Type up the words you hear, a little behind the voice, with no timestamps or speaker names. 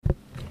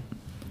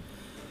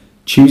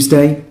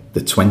Tuesday, the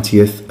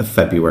 20th of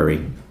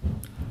February.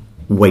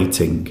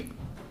 Waiting.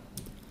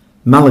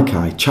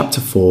 Malachi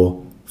chapter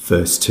 4,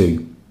 verse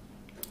 2.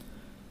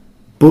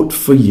 But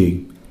for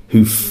you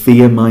who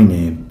fear my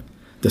name,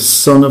 the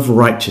Son of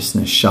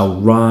Righteousness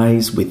shall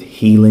rise with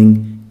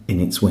healing in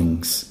its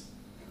wings.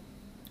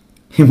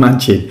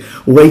 Imagine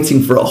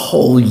waiting for a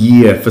whole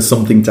year for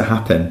something to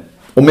happen,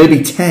 or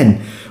maybe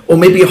 10, or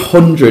maybe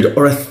 100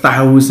 or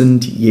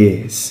 1,000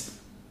 years,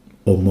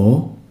 or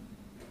more.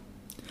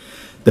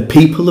 The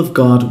people of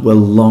God were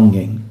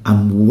longing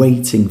and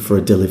waiting for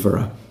a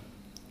deliverer.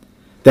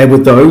 There were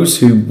those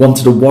who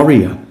wanted a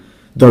warrior,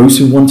 those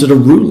who wanted a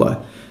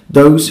ruler,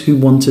 those who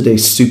wanted a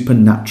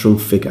supernatural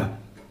figure,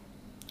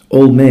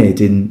 all made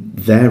in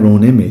their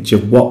own image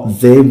of what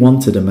they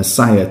wanted a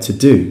Messiah to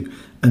do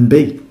and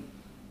be.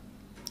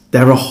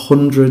 There are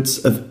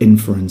hundreds of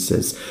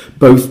inferences,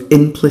 both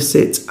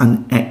implicit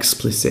and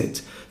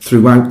explicit,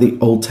 throughout the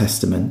Old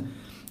Testament.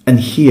 And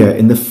here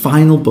in the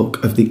final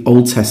book of the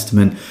Old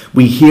Testament,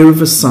 we hear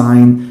of a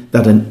sign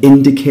that an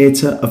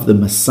indicator of the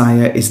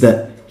Messiah is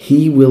that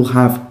he will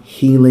have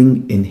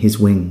healing in his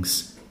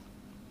wings.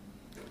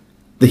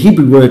 The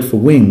Hebrew word for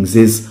wings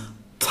is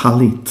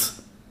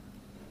Tallit.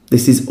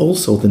 This is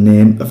also the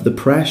name of the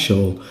prayer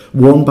shawl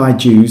worn by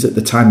Jews at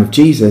the time of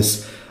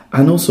Jesus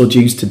and also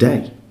Jews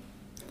today.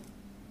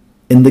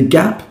 In the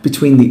gap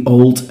between the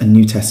Old and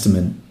New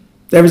Testament,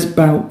 there is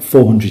about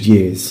 400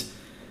 years.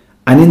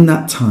 And in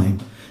that time,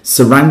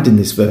 surrounding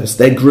this verse,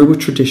 there grew a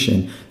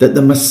tradition that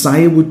the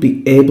Messiah would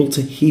be able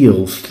to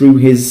heal through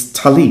his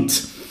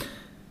Tallit,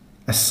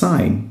 a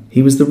sign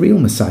he was the real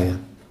Messiah.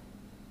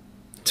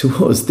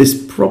 To us,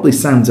 this probably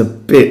sounds a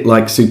bit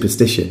like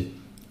superstition.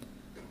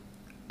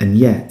 And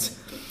yet,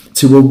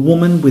 to a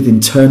woman with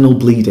internal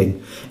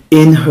bleeding,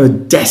 in her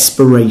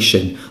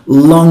desperation,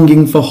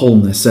 longing for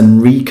wholeness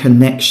and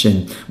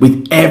reconnection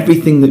with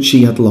everything that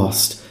she had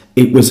lost,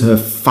 it was her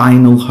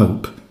final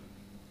hope.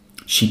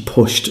 She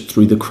pushed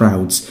through the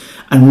crowds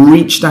and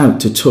reached out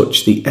to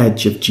touch the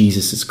edge of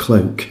Jesus'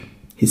 cloak,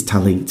 his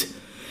Tallit,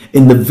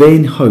 in the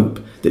vain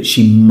hope that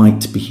she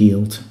might be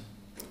healed.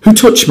 "Who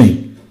touched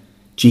me?"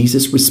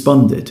 Jesus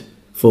responded,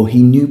 for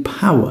he knew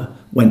power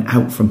went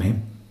out from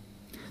him.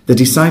 The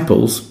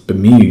disciples,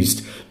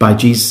 bemused by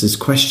Jesus'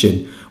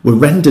 question, were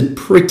rendered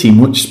pretty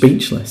much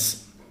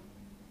speechless.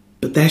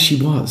 But there she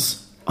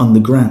was, on the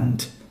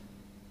ground,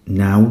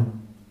 now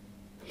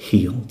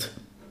healed.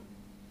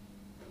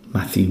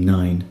 Matthew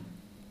 9,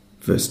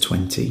 verse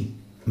 20,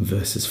 and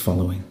verses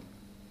following.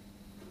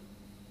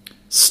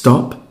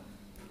 Stop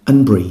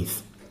and breathe.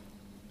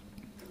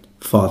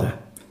 Father,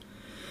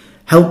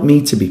 help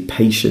me to be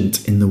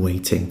patient in the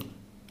waiting.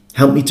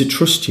 Help me to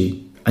trust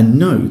you and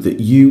know that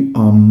you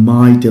are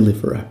my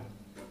deliverer.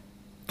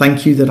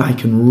 Thank you that I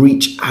can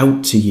reach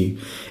out to you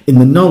in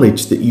the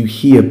knowledge that you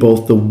hear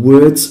both the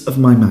words of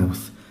my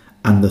mouth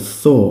and the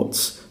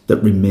thoughts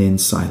that remain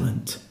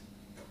silent.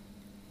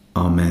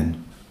 Amen.